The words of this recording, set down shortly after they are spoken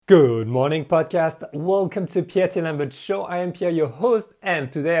Good morning, podcast. Welcome to Pierre Lambert Show. I am Pierre, your host, and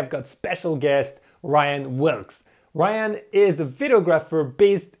today I've got special guest Ryan Wilkes. Ryan is a videographer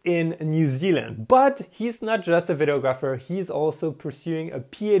based in New Zealand, but he's not just a videographer, he's also pursuing a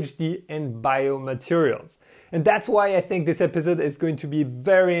PhD in biomaterials. And that's why I think this episode is going to be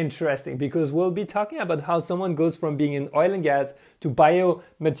very interesting, because we'll be talking about how someone goes from being in oil and gas to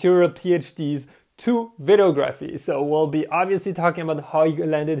biomaterial PhDs to videography. So we'll be obviously talking about how he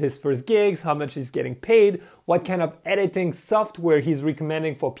landed his first gigs, how much he's getting paid, what kind of editing software he's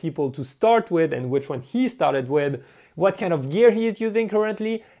recommending for people to start with and which one he started with, what kind of gear he is using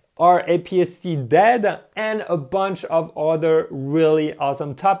currently, are APS-C dead, and a bunch of other really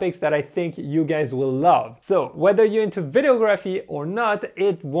awesome topics that I think you guys will love. So whether you're into videography or not,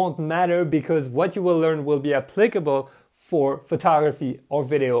 it won't matter, because what you will learn will be applicable for photography or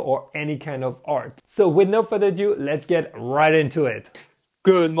video or any kind of art. So with no further ado, let's get right into it.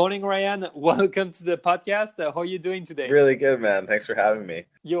 Good morning, Ryan. Welcome to the podcast. How are you doing today? Really good, man. Thanks for having me.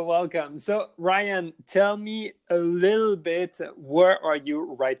 You're welcome. So Ryan, tell me a little bit, where are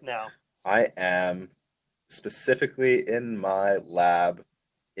you right now? I am specifically in my lab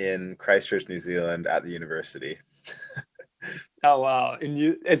in Christchurch, New Zealand at the university. Oh, wow.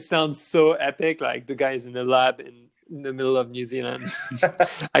 And it sounds so epic, like the guy is in the lab in the middle of New Zealand.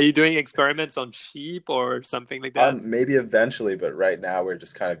 Are you doing experiments on sheep or something like that? Maybe eventually, but right now we're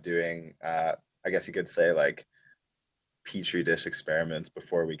just kind of doing, I guess you could say, like petri dish experiments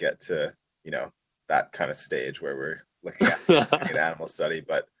before we get to, that kind of stage where we're looking at animal study,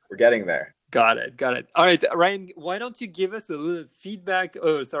 but we're getting there. Got it. All right, Ryan, why don't you give us a little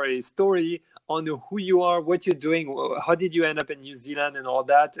story on who you are, what you're doing, how did you end up in New Zealand and all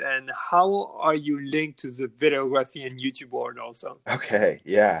that, and how are you linked to the videography and YouTube world also? Okay,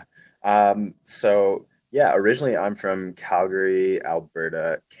 yeah. Originally I'm from Calgary,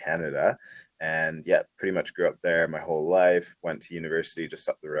 Alberta, Canada, and pretty much grew up there my whole life, went to university just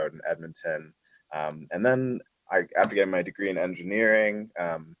up the road in Edmonton, and then after getting my degree in engineering,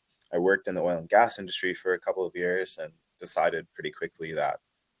 I worked in the oil and gas industry for a couple of years and decided pretty quickly that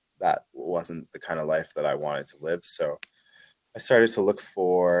wasn't the kind of life that I wanted to live. So I started to look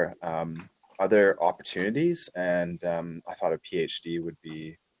for other opportunities, and I thought a PhD would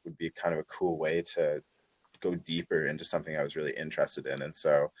be kind of a cool way to go deeper into something I was really interested in. And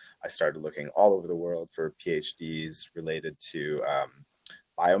so I started looking all over the world for PhDs related to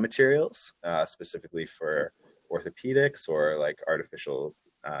biomaterials, specifically for orthopedics or like artificial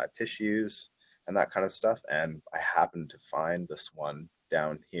tissues and that kind of stuff. And I happened to find this one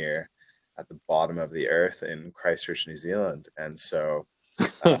down here at the bottom of the earth in Christchurch, New Zealand. And so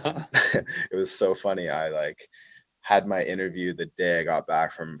it was so funny. I had my interview the day I got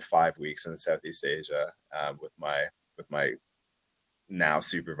back from 5 weeks in Southeast Asia with my now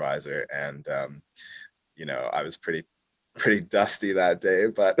supervisor, and I was pretty dusty that day,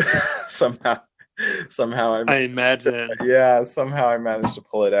 but somehow I imagine. Yeah, somehow I managed to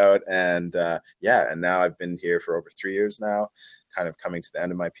pull it out, and and now I've been here for over 3 years now, kind of coming to the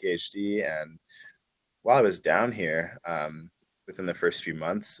end of my PhD. And while I was down here, within the first few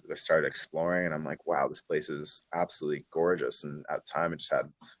months, I started exploring, and I'm like, wow, this place is absolutely gorgeous. And at the time, I just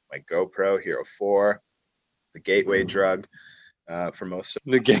had my GoPro Hero 4, the gateway drug for most of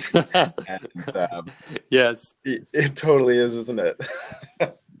the game. And, yes, it totally is, isn't it?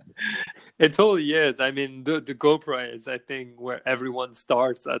 It totally is. I mean, the GoPro is, I think, where everyone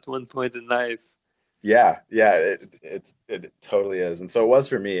starts at one point in life. Yeah, it totally is. And so it was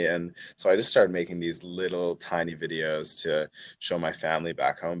for me. And so I just started making these little tiny videos to show my family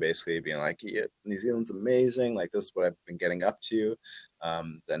back home, basically being like, yeah, New Zealand's amazing. Like, this is what I've been getting up to.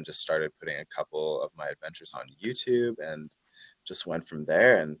 Then just started putting a couple of my adventures on YouTube and just went from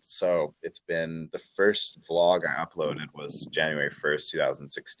there. And so it's been, the first vlog I uploaded was January 1st,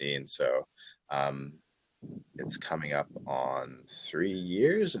 2016. So it's coming up on 3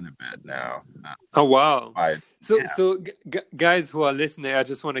 years and a bit now. Oh, wow. Guys who are listening, I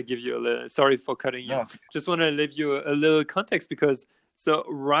just want to give you a little, sorry for cutting you. Just want to give you a little context, because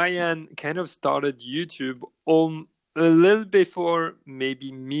Ryan kind of started YouTube a little before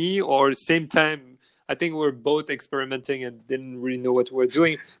maybe me, or same time. I think we're both experimenting and didn't really know what we're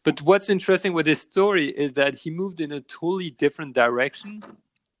doing. But what's interesting with his story is that he moved in a totally different direction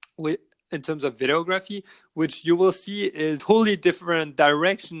in terms of videography, which you will see is totally different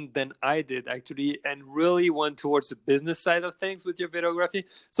direction than I did, actually, and really went towards the business side of things with your videography.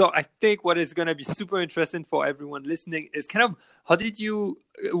 So I think what is going to be super interesting for everyone listening is kind of, how did you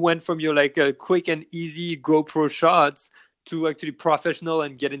went from your quick and easy GoPro shots to actually professional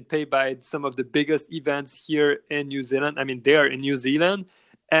and getting paid by some of the biggest events here in New Zealand. I mean, they're in New Zealand.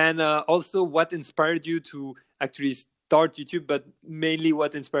 And also, what inspired you to actually start YouTube, but mainly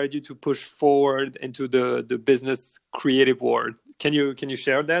what inspired you to push forward into the business creative world? Can you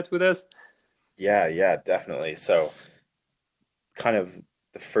share that with us? Yeah, definitely. So kind of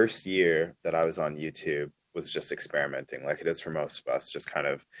the first year that I was on YouTube was just experimenting, like it is for most of us, just kind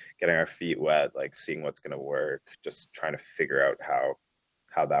of getting our feet wet, like seeing what's going to work, just trying to figure out how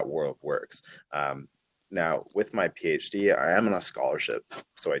that world works. Now, with my PhD, I am on a scholarship,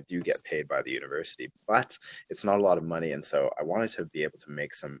 so I do get paid by the university, but it's not a lot of money, and so I wanted to be able to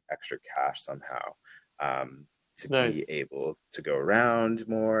make some extra cash somehow. To be Nice. able to go around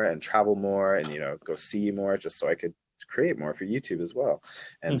more and travel more and go see more just so I could create more for YouTube as well.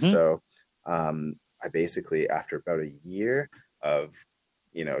 And Hmm. so I basically, after about a year of,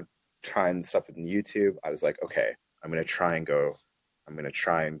 you know, trying stuff with YouTube, I was like, okay, I'm gonna try and go. I'm gonna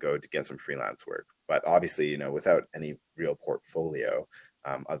try and go to get some freelance work. But obviously, without any real portfolio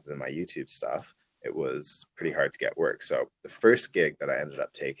other than my YouTube stuff, it was pretty hard to get work. So the first gig that I ended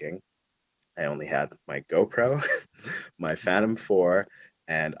up taking, I only had my GoPro, my Phantom 4,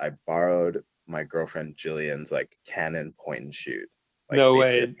 and I borrowed my girlfriend Jillian's like Canon point and shoot, like No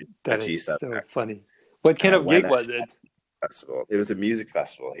basically way. a That is so G7X. funny. What And kind I of went gig at was it? a festival. It was a music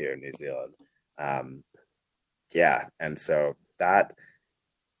festival here in New Zealand. Um, yeah, and so that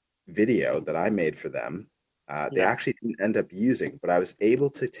video that I made for them, they Yeah. actually didn't end up using, but I was able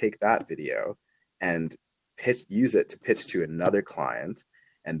to take that video and use it to pitch to another client,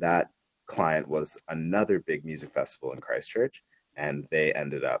 and that client was another big music festival in Christchurch, and they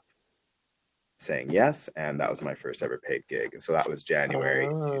ended up saying yes, and that was my first ever paid gig. So that was January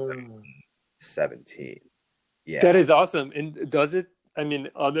Oh. 2017. That Yeah. is awesome. And does it, I mean,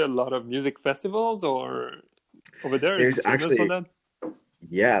 are there a lot of music festivals or over there? Is There's it famous for actually, that?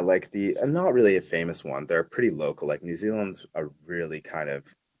 yeah, like not really a famous one. They're pretty local. Like New Zealand's a really kind of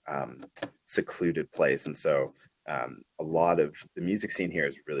secluded place, and so a lot of the music scene here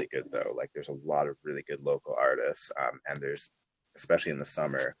is really good though. Like there's a lot of really good local artists, and there's especially in the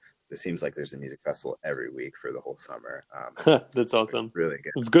summer. It seems like there's a music festival every week for the whole summer. That's So it's awesome. really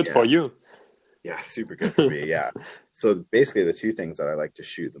good. It's good for Yeah, you. yeah, super good for me. Yeah. So basically, the two things that I like to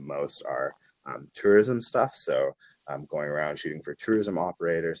shoot the most are tourism stuff. So I'm going around shooting for tourism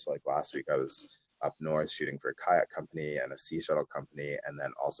operators. So like last week, I was up north shooting for a kayak company and a sea shuttle company, and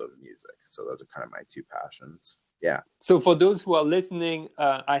then also music. So those are kind of my two passions. Yeah. So for those who are listening,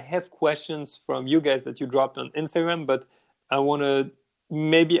 I have questions from you guys that you dropped on Instagram, but I want to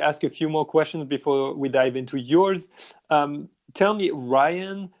maybe ask a few more questions before we dive into yours. Tell me,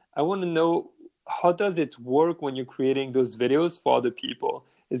 Ryan, I want to know, how does it work when you're creating those videos for other people?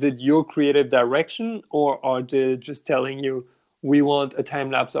 Is it your creative direction, or are they just telling you, we want a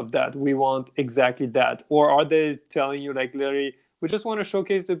time lapse of that, we want exactly that? Or are they telling you, like, literally, we just want to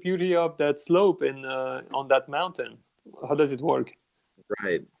showcase the beauty of that slope in on that mountain? How does it work?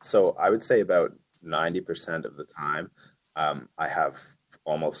 Right. So I would say about 90% of the time, I have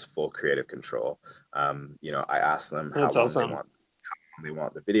almost full creative control. I ask them That's awesome. how they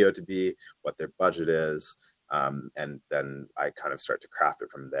want the video to be, what their budget is, and then I kind of start to craft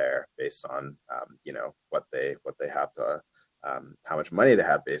it from there based on what they have to how much money they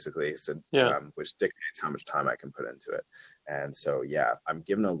have basically, so Yeah, which dictates how much time I can put into it. And so yeah, I'm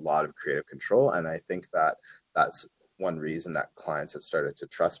given a lot of creative control, and I think that that's one reason that clients have started to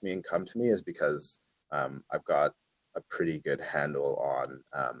trust me and come to me is because I've got a pretty good handle on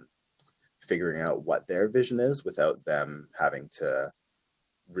figuring out what their vision is without them having to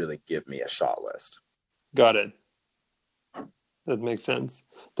really give me a shot list. got it. That makes sense.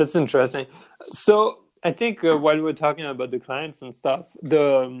 That's interesting. So I think while we're talking about the clients and stuff,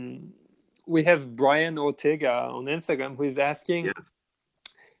 the we have Brian Ortega on Instagram who is asking, Yes.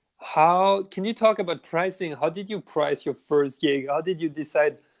 how can you talk about pricing? How did you price your first gig? How did you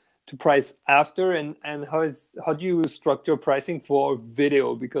decide to price after, and how do you structure pricing for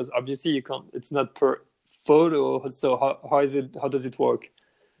video? Because obviously you can't, it's not per photo. So how does it work?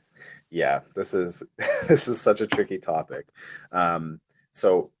 Yeah, this is this is such a tricky topic.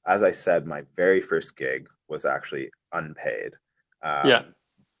 So as I said, my very first gig was actually unpaid. Yeah. Um,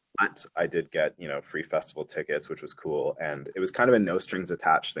 but I did get, free festival tickets, which was cool. And it was kind of a no strings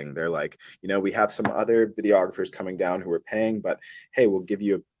attached thing. They're like, we have some other videographers coming down who are paying, but hey, we'll give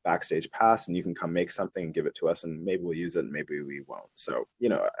you a backstage pass and you can come make something and give it to us and maybe we'll use it and maybe we won't. So,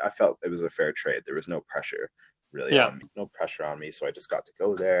 I felt it was a fair trade. There was no pressure really Yeah. on me, no pressure on me. So I just got to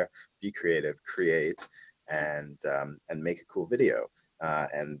go there, be creative, create, and make a cool video.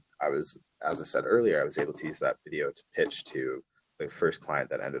 And as I said earlier, I was able to use that video to pitch to the first client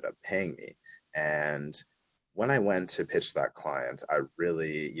that ended up paying me. And when I went to pitch that client, I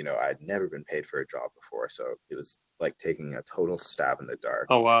really, I'd never been paid for a job before, so it was like taking a total stab in the dark.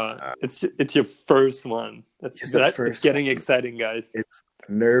 Oh wow, Uh, it's your first one. That's it's the that. It's first getting one. exciting, guys. It's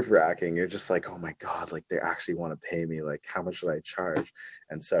nerve-wracking. You're just like, oh my God, like they actually want to pay me. Like, how much should I charge?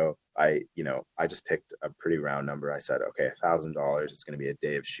 And so I just picked a pretty round number. I said, okay, $1,000. It's going to be a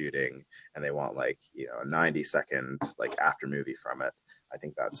day of shooting, and they want like, a 90-second like after movie from it. I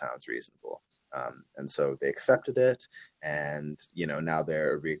think that sounds reasonable. And so they accepted it, and now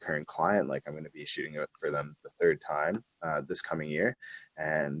they're a recurring client. Like I'm going to be shooting it for them the third time this coming year,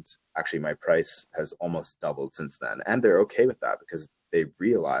 and actually my price has almost doubled since then, and they're okay with that because they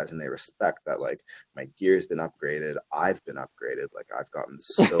realize and they respect that like my gear's been upgraded, I've been upgraded, like I've gotten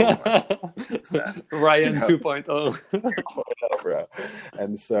so much since then, Ryan 2.0. bro.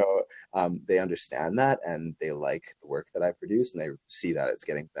 And so they understand that and they like the work that I produce and they see that it's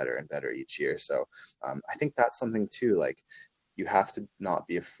getting better and better each year. So I think that's something too, like you have to not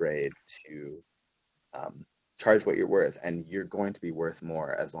be afraid to charge what you're worth, and you're going to be worth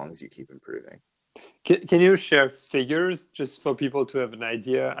more as long as you keep improving. Can you share figures just for people to have an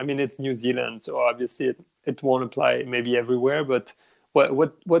idea? I mean, it's New Zealand, so obviously it won't apply maybe everywhere, but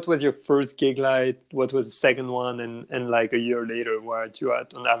what was your first gig like? What was the second one? And like a year later, where are you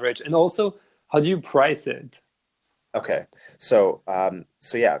at on average? And also, how do you price it? Okay, so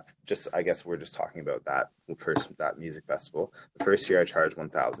yeah, just I guess we're just talking about that music festival. The first year I charged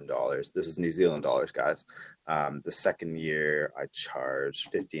 $1,000. This is New Zealand dollars, guys. The second year I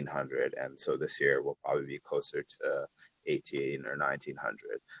charged 1,500, and so this year will probably be closer to 18 or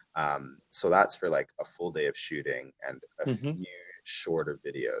 1,900. So that's for like a full day of shooting and a Hmm. few shorter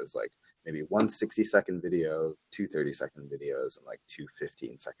videos, like maybe one 60-second video, two 30-second videos, and like two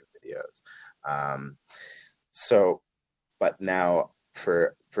 15-second videos. So, but now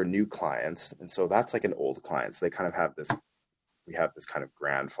for new clients, and so that's like an old client. So they kind of have this, we have this kind of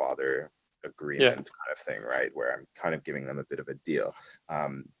grandfather Yeah, agreement kind of thing, right? Where I'm kind of giving them a bit of a deal.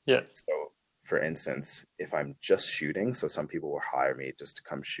 yeah. So for instance, if I'm just shooting, so some people will hire me just to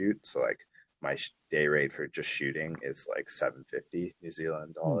come shoot. So like my day rate for just shooting is like 750 New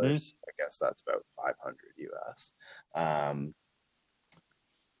Zealand Hmm. dollars. I guess that's about 500 US. Um,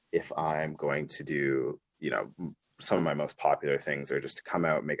 if I'm going to do, some of my most popular things are just to come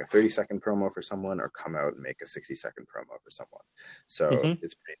out, make a 30-second promo for someone, or come out and make a 60-second promo for someone. So Hmm.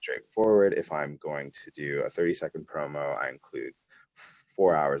 it's pretty straightforward. If I'm going to do a 30-second promo, I include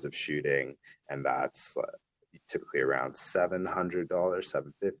 4 hours of shooting, and that's typically around $700,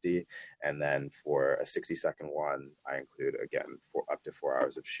 750. And then for a 60-second one, I include again for up to 4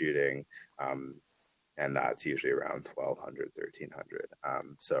 hours of shooting. And that's usually around 1,200, 1,300.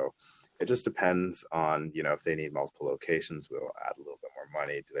 So it just depends on, if they need multiple locations, we'll add a little bit more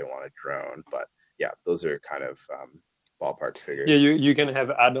money. Do they want a drone? But yeah, those are kind of ballpark Yeah, figures. you can have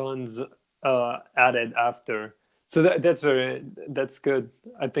add-ons added after. So that's good.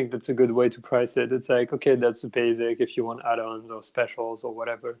 I think that's a good way to price it. It's like, okay, that's the basic if you want add-ons or specials or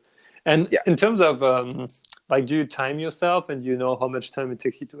whatever. And Yeah. in terms of like, do you time yourself and you know how much time it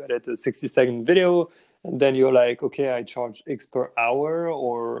takes you to edit a 60-second video? And then you're like, okay, I charge X per hour,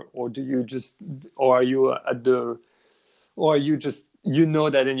 or do you just, or are you at the, or you just, you know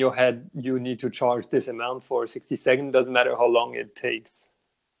that in your head you need to charge this amount for 60 seconds, doesn't matter how long it takes.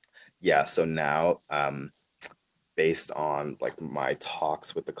 Yeah. So now, based on like my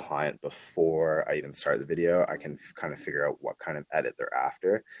talks with the client before I even start the video, I can kind of figure out what kind of edit they're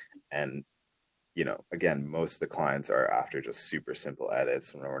after. And again, most of the clients are after just super simple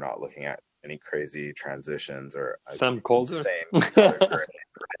edits, and we're not looking at any crazy transitions or Sam Calder. insane color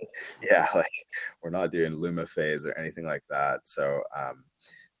grade. Yeah, like we're not doing luma fades or anything like that. So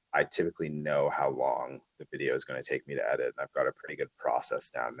I typically know how long the video is going to take me to edit, and I've got a pretty good process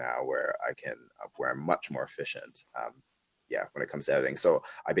down now where where I'm much more efficient. Yeah, when it comes to editing. So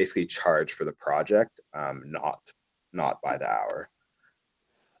I basically charge for the project, not by the hour.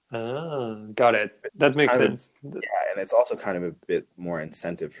 Ah, got it. That makes Kind of a sense. Yeah, and it's also kind of a bit more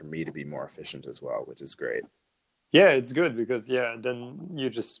incentive for me to be more efficient as well, which is great. Yeah, it's good because yeah, then you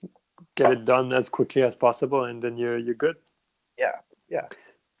just get it done as quickly as possible and then you're good. Yeah, yeah.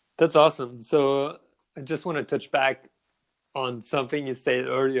 That's awesome. So I just want to touch back on something you said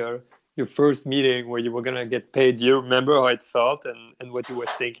earlier, your first meeting where you were gonna get paid. Do you remember how it felt and what you were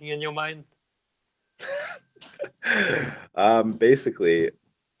thinking in your mind? Basically,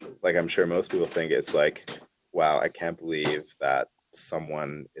 like I'm sure most people think, it's like, wow, I can't believe that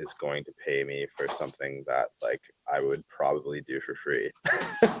someone is going to pay me for something that like I would probably do for free.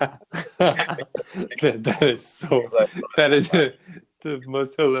 That is so, Because that is the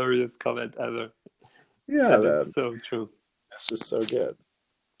most hilarious comment ever. Yeah, That is man. so true. That's just so good.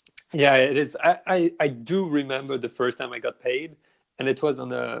 Yeah, it is. I do remember the first time I got paid, and it was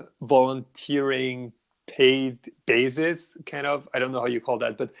on a volunteering paid basis, kind of. I don't know how you call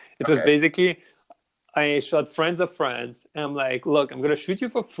that, but it was Okay. basically I shot friends of friends, and I'm like, look, I'm gonna shoot you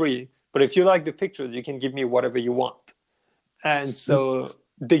for free, but if you like the pictures, you can give me whatever you want. And so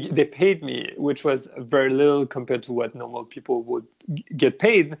they paid me, which was very little compared to what normal people would get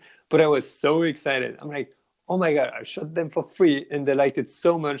paid. But I was so excited. I'm like, oh my God, I shot them for free. And they liked it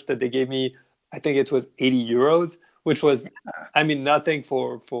so much that they gave me, I think it was 80 euros, which was, I mean, nothing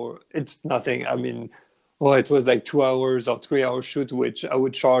it's nothing. I mean, well, it was like 2 hours or 3 hour shoot, which I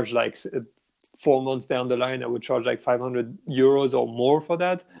would charge like 4 months down the line, I would charge like 500 euros or more for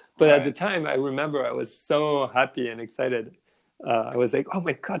that. But at the Right. time, I remember I was so happy and excited. I was like, oh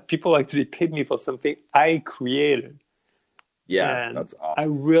my God, people actually paid me for something I created. Yeah, And that's awesome. I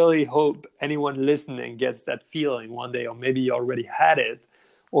really hope anyone listening gets that feeling one day, or maybe you already had it,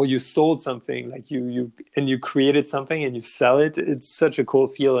 or you sold something like you created something and you sell it. It's such a cool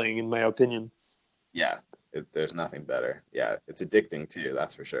feeling, in my opinion. Yeah, there's nothing better. Yeah, it's addicting too,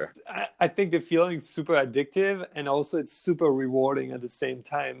 that's for sure. I think the feeling is super addictive and also it's super rewarding at the same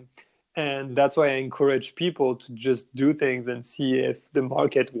time. And that's why I encourage people to just do things and see if the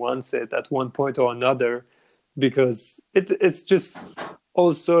market wants it at one point or another, because it's just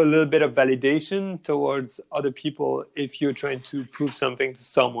also a little bit of validation towards other people if you're trying to prove something to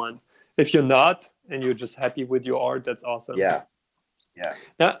someone. If you're not and you're just happy with your art, that's awesome. Yeah, yeah.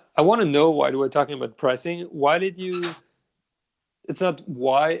 Now, I want to know, while we're talking about pricing, why did you it's not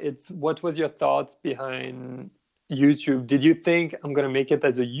why, it's what was your thoughts behind YouTube? Did you think I'm going to make it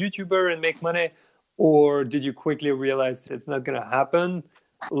as a YouTuber and make money? Or did you quickly realize it's not going to happen?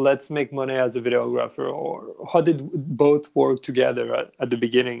 Let's make money as a videographer. Or how did both work together at the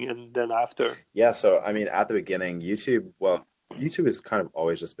beginning and then after? Yeah, so I mean, at the beginning, YouTube has kind of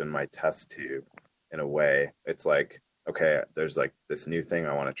always just been my test tube in a way. It's like, okay, there's like this new thing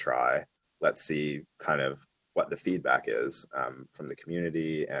I want to try. Let's see kind of what the feedback is from the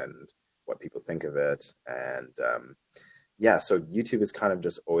community and what people think of it. And yeah, so YouTube has kind of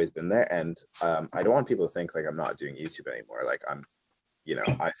just always been there. And I don't want people to think like I'm not doing YouTube anymore. Like I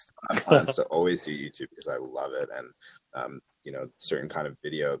still have plans to always do YouTube because I love it. And certain kind of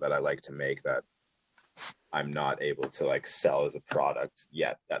video that I like to make that I'm not able to like sell as a product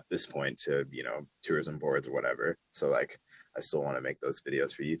yet at this point to, tourism boards or whatever. So like I still want to make those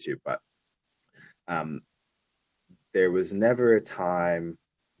videos for YouTube, but um there was never a time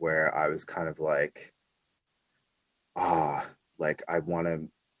where I was kind of like, ah, like I want to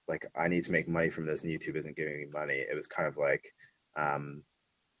like I need to make money from this and YouTube isn't giving me money. It was kind of like um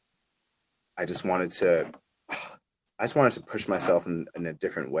I just wanted to I just wanted to push myself in a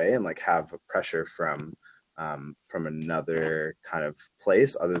different way and like have a pressure from another kind of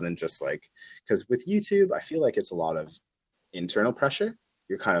place other than just like because with YouTube I feel like it's a lot of internal pressure.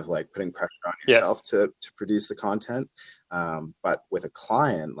 You're kind of like putting pressure on yourself Yes, to produce the content. But with a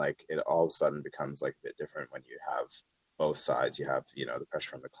client, like it all of a sudden becomes like a bit different when you have both sides. You have, the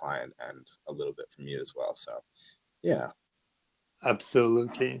pressure from the client and a little bit from you as well. So yeah,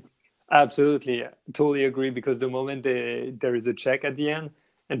 absolutely. Absolutely. Totally agree. Because the moment there is a check at the end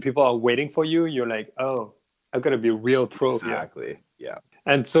and people are waiting for you, you're like, oh, I've got to be real pro here. exactly. Yeah.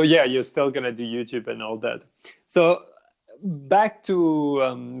 And so, yeah, you're still going to do YouTube and all that. So, back to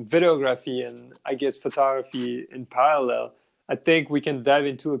videography and I guess photography in parallel, I think we can dive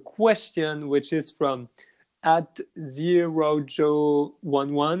into a question which is from at zero joe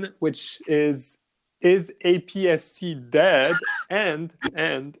 11, which is APS-C dead? And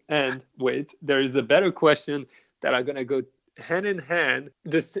wait, there is a better question that are gonna go hand in hand.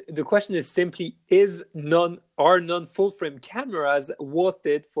 The question is simply: are non full frame cameras worth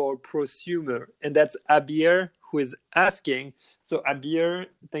it for prosumer? And that's Abir who is asking. So Abir,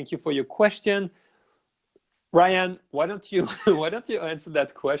 thank you for your question. Ryan, why don't you why don't you answer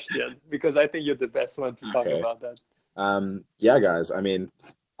that question? Because I think you're the best one to talk Okay. about that. Yeah, guys. I mean,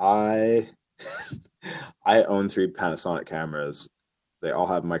 I I own three Panasonic cameras. They all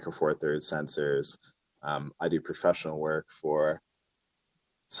have micro four thirds sensors. I do professional work for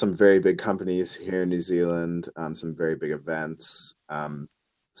some very big companies here in New Zealand, some very big events,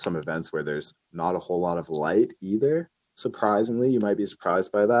 some events where there's not a whole lot of light either. Surprisingly, you might be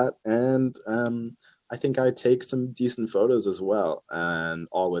surprised by that. And I think I take some decent photos as well, and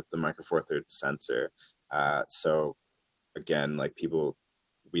all with the Micro Four Thirds sensor. So again, like people,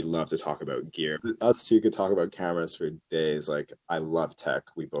 we love to talk about gear. Us two could talk about cameras for days. Like I love tech.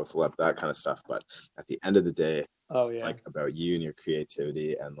 We both love that kind of stuff. But at the end of the day, Oh it's yeah. like about you and your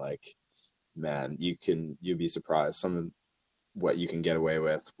creativity and like man, you'd be surprised some what you can get away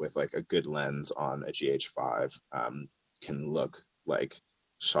with like a good lens on a GH5 can look like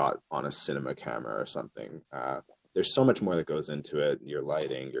shot on a cinema camera or something. There's so much more that goes into it, your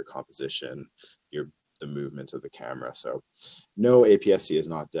lighting, your composition, your the movement of the camera. So no, APS-C is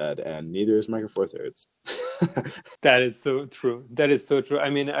not dead, and neither is Micro Four Thirds. That is so true. That is so true. I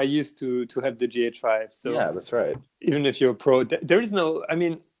mean, I used to have the GH5, so Yeah, that's right. even if you're a pro, there is no. I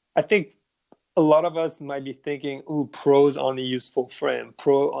mean, I think a lot of us might be thinking, "Oh, pros only use full frame.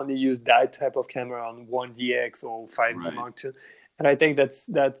 Pro only use that type of camera on 1DX or 5D Right. Mark II." And I think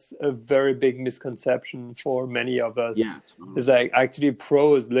that's a very big misconception for many of us. Yeah, It's totally. like actually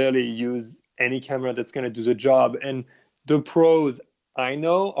pros literally use any camera that's going to do the job, and the pros I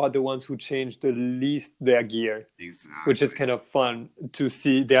know are the ones who change the least their gear, which is Exactly. kind of fun to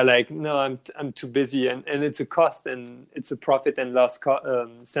see. They're like, no, I'm too busy, and it's a cost and it's a profit and loss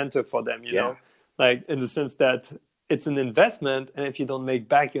center for them, Yeah. like in the sense that it's an investment, and if you don't make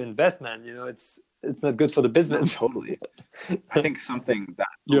back your investment, it's not good for the No, business. totally. I think something that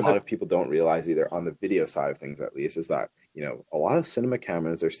a You lot have of people don't realize either on the video side of things at least is that, a lot of cinema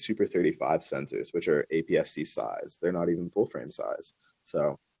cameras are Super 35 sensors, which are APS-C size. They're not even full frame size.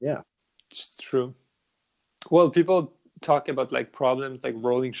 So, yeah, it's true. Well, people talk about like problems like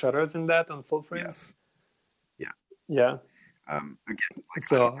rolling shutters and that on full frame. yes. Yeah. Yeah. Again, like I don't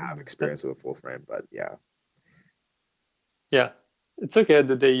So have that, experience with a full frame, but yeah. yeah, it's okay.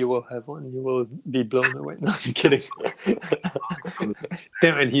 The day you will have one, you will be blown away. No, I'm kidding.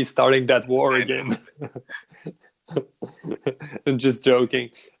 Damn it, he's starting that war I know. again. I'm just joking.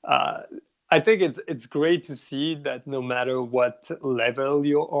 I think it's great to see that no matter what level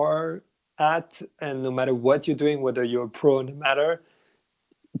you are at, and no matter what you're doing, whether you're a pro, no matter,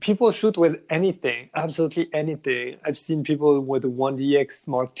 people shoot with anything, absolutely anything. I've seen people with a 1DX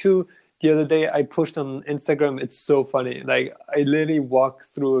Mark II. The other day I pushed on Instagram. It's so funny. Like I literally walked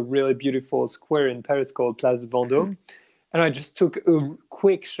through a really beautiful square in Paris called Place de Vendôme, and I just took a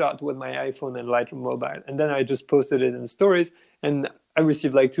quick shot with my iPhone and Lightroom mobile, and then I just posted it in the stories, and I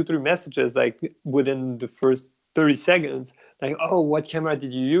received like 2-3 messages like within the first 30 seconds, like, "Oh, what camera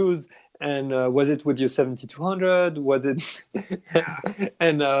did you use? And was it with your 7200? Was Yeah. it?"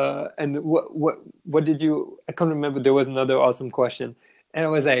 And what did you? I can't remember. There was another awesome question, and I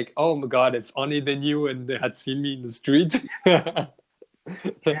was like, "Oh my god, if only they knew and they had seen me in the street."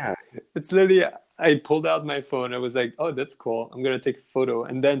 Yeah. It's literally, I pulled out my phone. I was like, "Oh, that's cool. I'm gonna take a photo."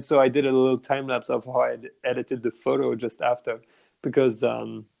 And then so I did a little time lapse of how I edited the photo just after, because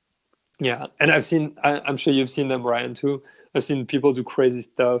yeah. And I'm sure you've seen them, Ryan, too. I've seen people do crazy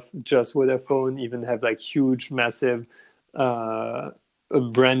stuff just with their phone, even have like huge, massive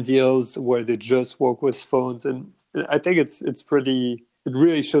brand deals where they just work with phones. And I think it's pretty. It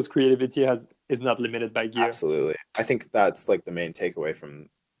really shows creativity has is not limited by gear. Absolutely. I think that's like the main takeaway from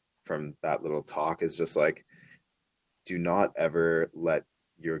that little talk is just like do not ever let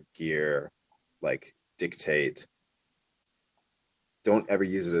your gear like dictate, don't ever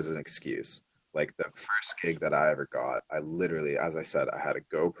use it as an excuse. Like the first gig that I ever got, I literally, as I said, I had a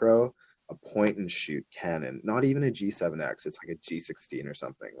GoPro, a point and shoot Canon, not even a G7X. It's like a G16 or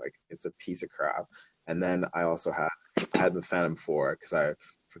something. Like it's a piece of crap. And then I had the Phantom 4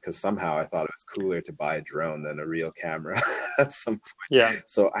 because somehow I thought it was cooler to buy a drone than a real camera at some Yeah. point.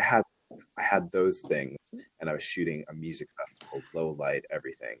 So I had those things, and I was shooting a music festival, low light,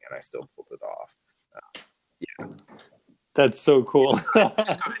 everything, and I still pulled it off. Yeah, That's so cool. just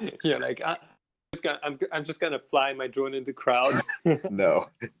gotta Yeah, like I'm just gonna fly my drone into crowd. no,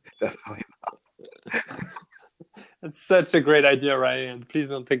 definitely. That's such a great idea, Ryan. Please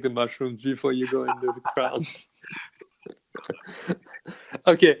don't take the mushrooms before you go into the crowd.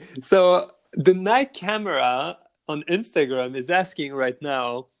 Okay, so the night camera on Instagram is asking right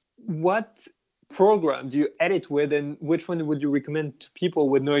now, what program do you edit with, and which one would you recommend to people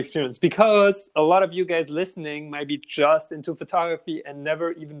with no experience? Because a lot of you guys listening might be just into photography and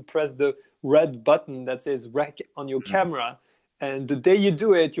never even press the red button that says rec on your Mhm. camera. And the day you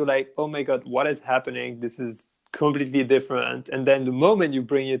do it, you're like, oh my God, what is happening? This is completely different. And then the moment you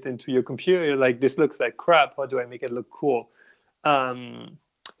bring it into your computer, you're like, this looks like crap. How do I make it look cool? Um,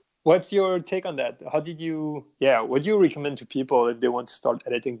 what's your take on that? What do you recommend to people if they want to start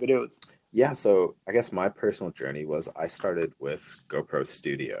editing videos? Yeah, so I guess my personal journey was I started with GoPro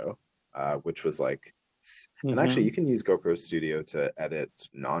Studio, which was like, and actually you Hmm. can use GoPro Studio to edit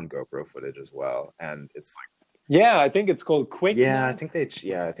non-GoPro footage as well. And it's like, Yeah, I think it's called Quick yeah, I now. think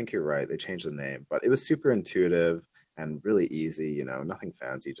yeah, I think you're right. They changed the name, but it was super intuitive and really easy, nothing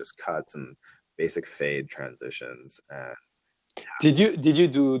fancy, just cuts and basic fade transitions. Did you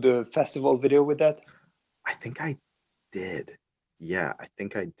do the festival video with that? I think I did. Yeah, I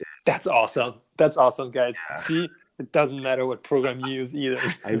think I did. That's awesome. That's awesome, guys. See, it doesn't matter what program you use either.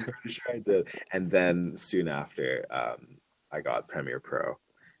 I'm pretty sure I did. And then soon after, I got Premiere Pro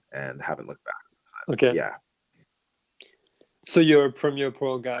and haven't looked back. Okay. Yeah, So you're a Premiere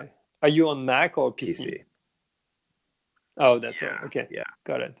Pro guy. Are you on Mac or PC? PC. Oh, that's right. Yeah, Okay. yeah.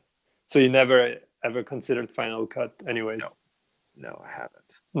 Got it. So you never ever considered Final Cut anyways? No, no, I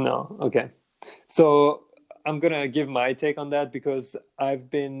haven't. No. Okay. So I'm gonna give my take on that because I've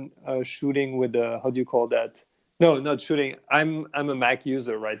been shooting with the how do you call that? No, not shooting. I'm a Mac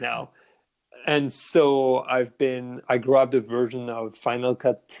user right now, and so I grabbed a version of Final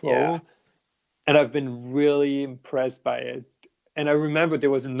Cut Yeah, Pro, and I've been really impressed by it. And I remember there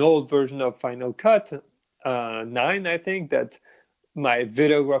was an old version of Final Cut 9, I think, that my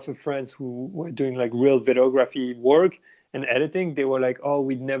videographer friends who were doing like real videography work and editing, they were like, oh,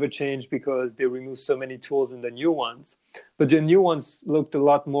 we'd never change because they removed so many tools in the new ones. But the new ones looked a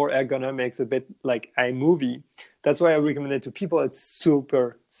lot more ergonomics, a bit like iMovie. That's why I recommend it to people. It's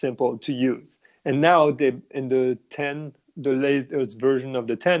super simple to use. And now they in the 10, the latest version of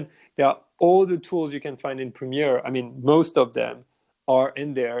the 10, there are all the tools you can find in Premiere. I mean, most of them are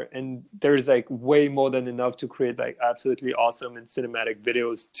in there, and there's like way more than enough to create like absolutely awesome and cinematic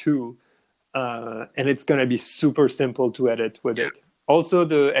videos too. And it's gonna be super simple to edit with yeah. it. Also,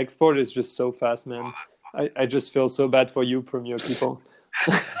 the export is just so fast, man. I just feel so bad for you Premiere people.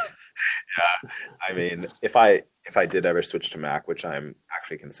 Yeah, I mean, if I did ever switch to Mac, which I'm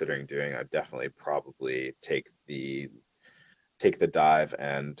actually considering doing, I'd definitely probably take the dive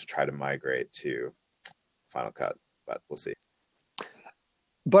and try to migrate to Final Cut, but we'll see.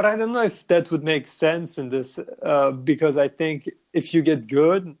 But I don't know if that would make sense in this, because I think if you get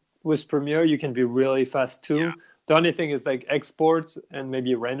good with Premiere, you can be really fast Yeah, too. The only thing is like exports and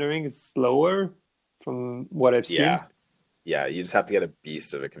maybe rendering is slower from what I've seen. yeah, yeah. You just have to get a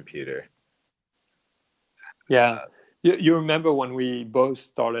beast of a computer. Yeah. Uh, You remember when we both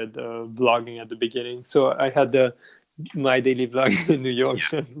started vlogging at the beginning? So I had my daily vlog in New York,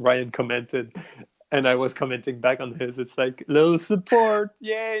 yeah, and Ryan commented, and I was commenting back on his. It's like, little support,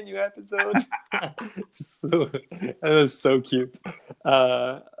 yay, new episode. So it was so cute.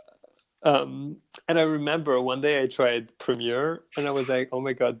 Uh, Um, and I remember one day I tried Premiere and I was like, oh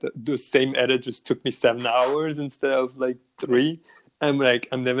my God, the same edit just took me 7 hours instead of like 3. I'm like,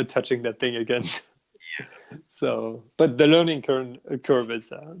 I'm never touching that thing again. So, but the learning curve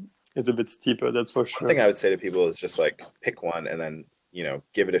is a bit steeper, that's for one thing sure. I would say to people is just like pick one and then,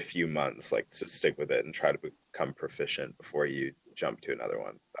 give it a few months, like to stick with it and try to become proficient before you jump to another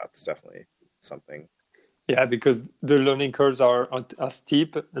one. That's definitely something. Yeah, because the learning curves are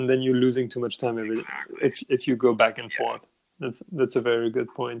steep, and then you're losing too much time Exactly. if you go back and Yeah. forth. That's a very good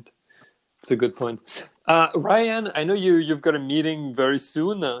point. It's a good point. Ryan, I know you've got a meeting very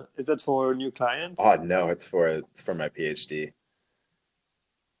soon. Is that for a new client? Oh no, it's for my PhD.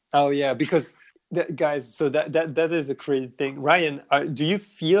 Oh yeah, because guys, so that is a crazy thing. Ryan, do you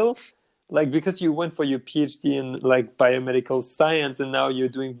feel like because you went for your PhD in like biomedical science and now you're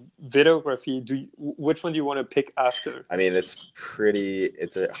doing videography, which one do you want to pick after? I mean,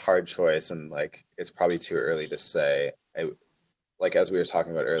 it's a hard choice and like it's probably too early to say. Like as we were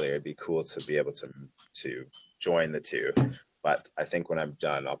talking about earlier, it'd be cool to be able to join the two. But I think when I'm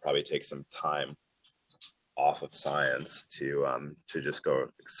done, I'll probably take some time off of science to just go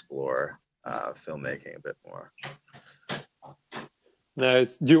explore filmmaking a bit more.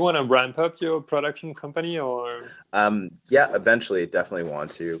 Nice. Do you want to ramp up your production company or? Yeah, eventually, definitely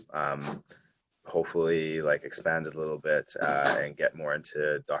want to. Hopefully, like expand it a little bit and get more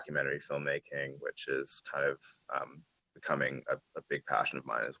into documentary filmmaking, which is kind of becoming a big passion of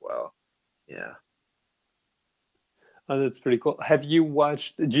mine as well. Yeah. Oh, that's pretty cool. Have you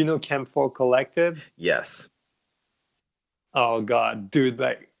watched? Do you know Camp 4 Collective? Yes. Oh God, dude!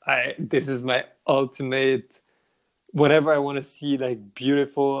 Like, this is my ultimate. Whenever I want to see like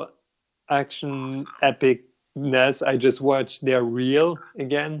beautiful action epicness, I just watch their reel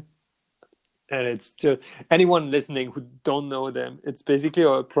again, and it's just anyone listening who don't know them. It's basically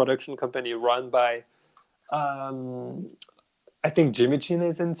a production company run by, um, I think Jimmy Chin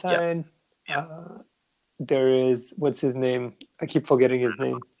is Yep. inside. Yep. There is what's his name? I keep forgetting his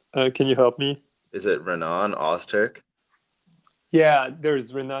name. Can you help me? Is it Renan Ozturk? Yeah,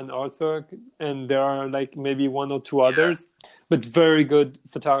 there's Renan also, and there are like maybe one or two Yeah. others, but very good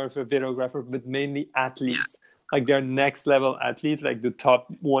photographer, videographer, but mainly Yeah. athletes. Like they're next level athletes, like the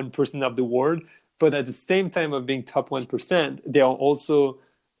top 1% of the world. But at the same time of being top 1%, they are also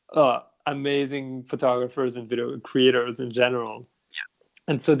amazing photographers and video creators in general.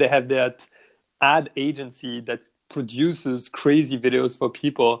 And so they have that ad agency that produces crazy videos for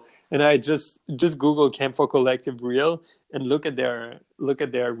people. And I just Google Camphor Collective Reel and look at their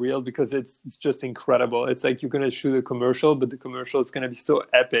reel, because it's just incredible. It's like you're gonna shoot a commercial, but the commercial is gonna be so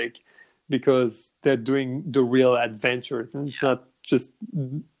epic because they're doing the real adventures, and it's not just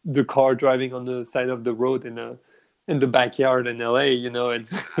the car driving on the side of the road in the backyard in LA. You know,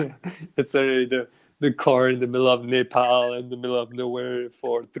 it's it's already the car in the middle of Nepal, in the middle of nowhere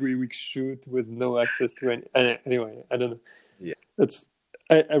for 3 weeks shoot with no access to any. Anyway, I don't know. Yeah. It's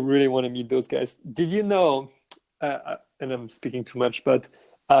I really want to meet those guys. Did you know? And I'm speaking too much, but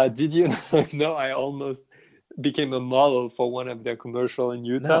did you know I almost became a model for one of their commercial in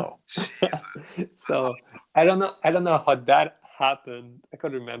Utah? No. Jesus. So I don't know how that happened. I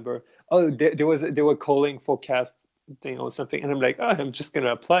can't remember. Oh, they were calling for casting or something, and I'm like, oh, I'm just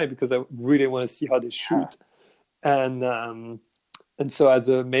gonna apply because I really want to see how they shoot. And so as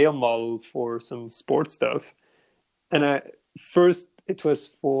a male model for some sports stuff, and I first it was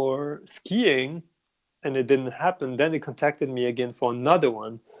for skiing, and it didn't happen. Then they contacted me again for another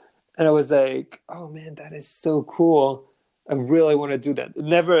one, and I was like, oh man, that is so cool. I really want to do that.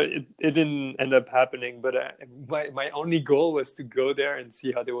 It didn't end up happening, but my only goal was to go there and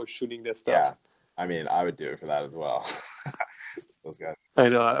see how they were shooting their stuff. Yeah. I mean, I would do it for that as well. Those guys. I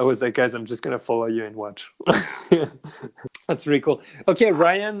know. I was like, guys, I'm just gonna follow you and watch. That's really cool. Okay,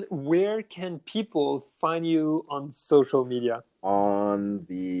 Ryan, where can people find you on social media? On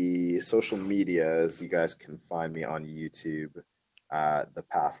the social medias, you guys can find me on YouTube, The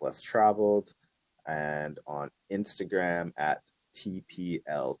Path Less Traveled, and on Instagram at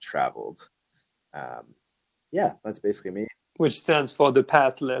TPL Traveled. Yeah, that's basically me. Which stands for The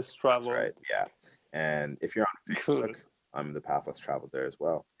Path Less That's Traveled. right. Yeah. And if you're on Cool. Facebook, I'm The Path Less Traveled there as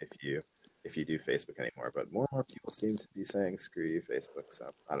well. If you do Facebook anymore, but more and more people seem to be saying screw you, Facebook.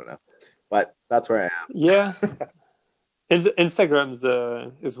 So I don't know, but that's where I Yeah. am. Instagram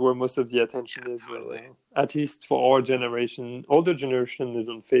is where most of the attention is Totally. right now. At least for our generation. Older generation is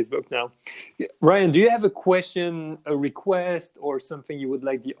on Facebook now. Ryan, do you have a question, a request, or something you would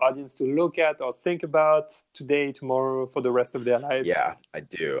like the audience to look at or think about today, tomorrow, for the rest of their life? Yeah, I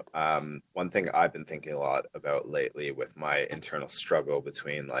do. One thing I've been thinking a lot about lately with my internal struggle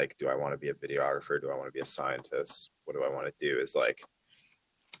between like, do I want to be a videographer? Do I want to be a scientist? What do I want to do? Is like,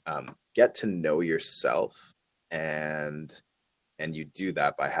 get to know yourself, and you do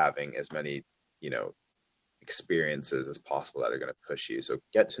that by having as many, you know, experiences as possible that are going to push you. So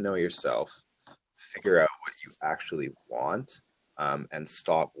get to know yourself, figure out what you actually want, and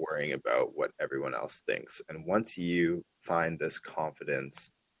stop worrying about what everyone else thinks. And once you find this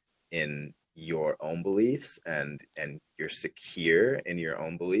confidence in your own beliefs, and you're secure in your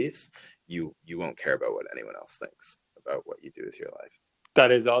own beliefs, you won't care about what anyone else thinks about what you do with your life.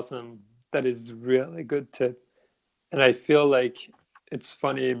 That is awesome. That is really good tip. And I feel like it's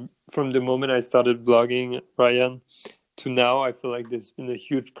funny, from the moment I started vlogging, Ryan, to now, I feel like there's been a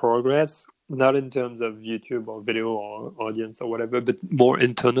huge progress, not in terms of YouTube or video or audience or whatever, but more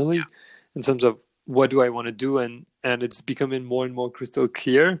internally in terms of what do I want to do. And it's becoming more and more crystal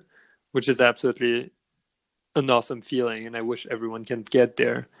clear, which is absolutely an awesome feeling. And I wish everyone can get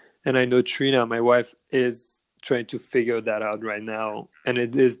there. And I know Trina, my wife, is trying to figure that out right now, and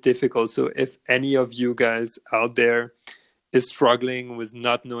it is difficult. So if any of you guys out there is struggling with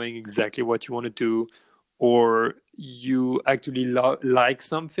not knowing exactly what you want to do, or you actually like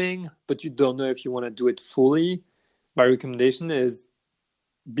something but you don't know if you want to do it fully, my recommendation is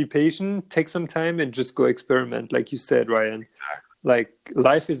be patient, take some time, and just go experiment, like you said, Ryan. Exactly. Like,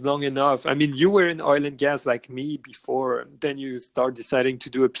 life is long enough. I mean, you were in oil and gas like me before, then you start deciding to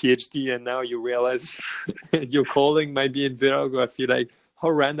do a PhD, and now you realize your calling might be in videography. Like,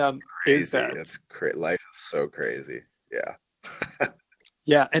 how random is that? It's life is so crazy. Yeah.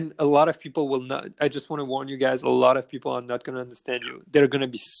 Yeah, and a lot of people will not. I just want to warn you guys, a lot of people are not going to understand you. They're going to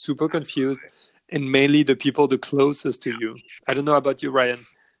be super confused, and mainly the people the closest to you. I don't know about you, Ryan.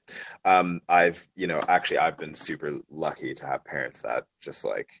 I've been super lucky to have parents that just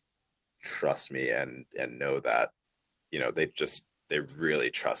like trust me, and know that, they really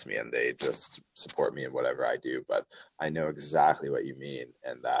trust me, and they just support me in whatever I do. But I know exactly what you mean,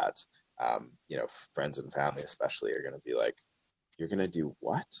 and that, friends and family especially are going to be like, you're going to do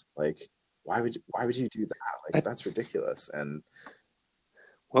what? Like, why would you do that? Like, that's ridiculous. And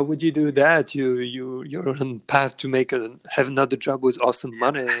why would you do that? You're on path to have another job with awesome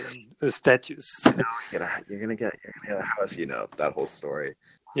money and a status. you're gonna get a house, that whole story.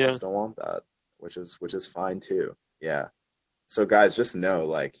 I Yeah. just don't want that, which is fine too. Yeah. So guys, just know,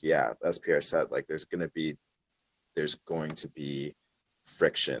 like, yeah, as Pierre said, like there's going to be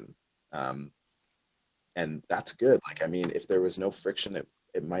friction. Um, and that's good. Like, I mean, if there was no friction,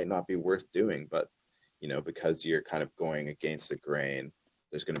 it might not be worth doing. But, because you're kind of going against the grain,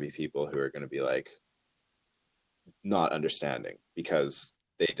 there's going to be people who are going to be like not understanding because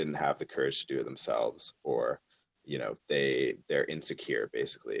they didn't have the courage to do it themselves, or they're insecure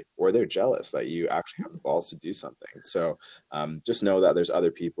basically, or they're jealous that you actually have the balls to do something. So just know that there's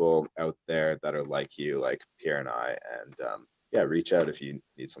other people out there that are like you, like Pierre and I, and yeah, reach out if you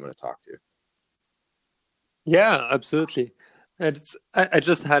need someone to talk to. Yeah, absolutely. I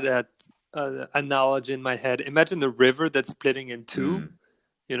just had a analogy in my head. Imagine the river that's splitting in two, Mm,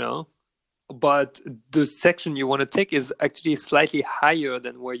 you know, but the section you want to take is actually slightly higher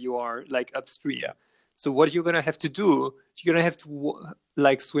than where you are, like upstream. yeah, So what you're gonna have to do, you're gonna have to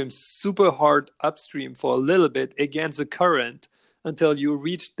like swim super hard upstream for a little bit against the current until you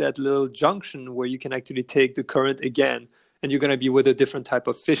reach that little junction where you can actually take the current again, and you're gonna be with a different type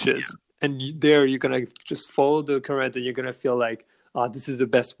of fishes. And there you're gonna just follow the current, and you're gonna feel like, ah, this is the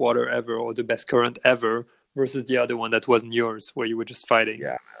best water ever, or the best current ever, versus the other one that wasn't yours, where you were just fighting.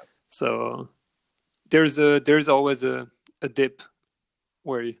 yeah, So there's always a dip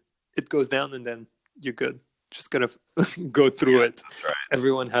where it goes down, and then you're good. Just gotta go through yeah, it. that's right.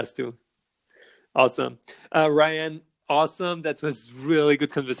 Everyone has to. Awesome. Ryan, awesome. That was really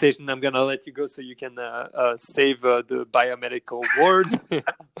good conversation. I'm gonna let you go so you can save the biomedical word.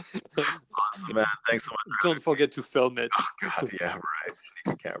 Awesome, man. Thanks so much. Don't forget to film it. Oh God, yeah, right.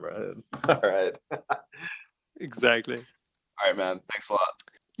 Sneak a camera in. All right. Exactly. All right, man. Thanks a lot.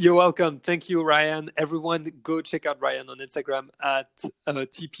 You're welcome. Thank you, Ryan. Everyone, go check out Ryan on Instagram at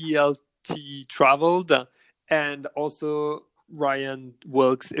TPLT Traveled, and also Ryan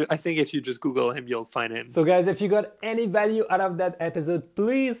Wilkes. I think if you just Google him, you'll find him. So guys, if you got any value out of that episode,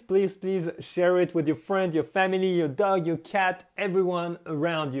 please, please, please share it with your friend, your family, your dog, your cat, everyone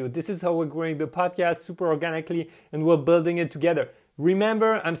around you. This is how we're growing the podcast super organically, and we're building it together.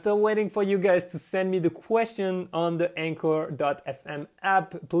 Remember, I'm still waiting for you guys to send me the question on the Anchor.fm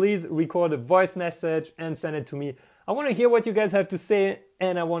app. Please record a voice message and send it to me. I want to hear what you guys have to say,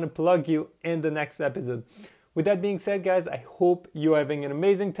 and I want to plug you in the next episode. With that being said, guys, I hope you're having an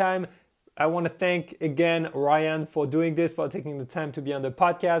amazing time. I want to thank again Ryan for doing this, for taking the time to be on the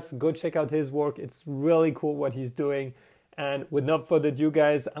podcast. Go check out his work. It's really cool what he's doing. And with no further ado,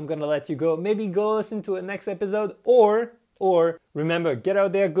 guys, I'm going to let you go. Maybe go listen to the next episode, or remember, get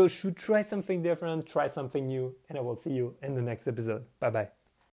out there, go shoot, try something different, try something new, and I will see you in the next episode. Bye-bye.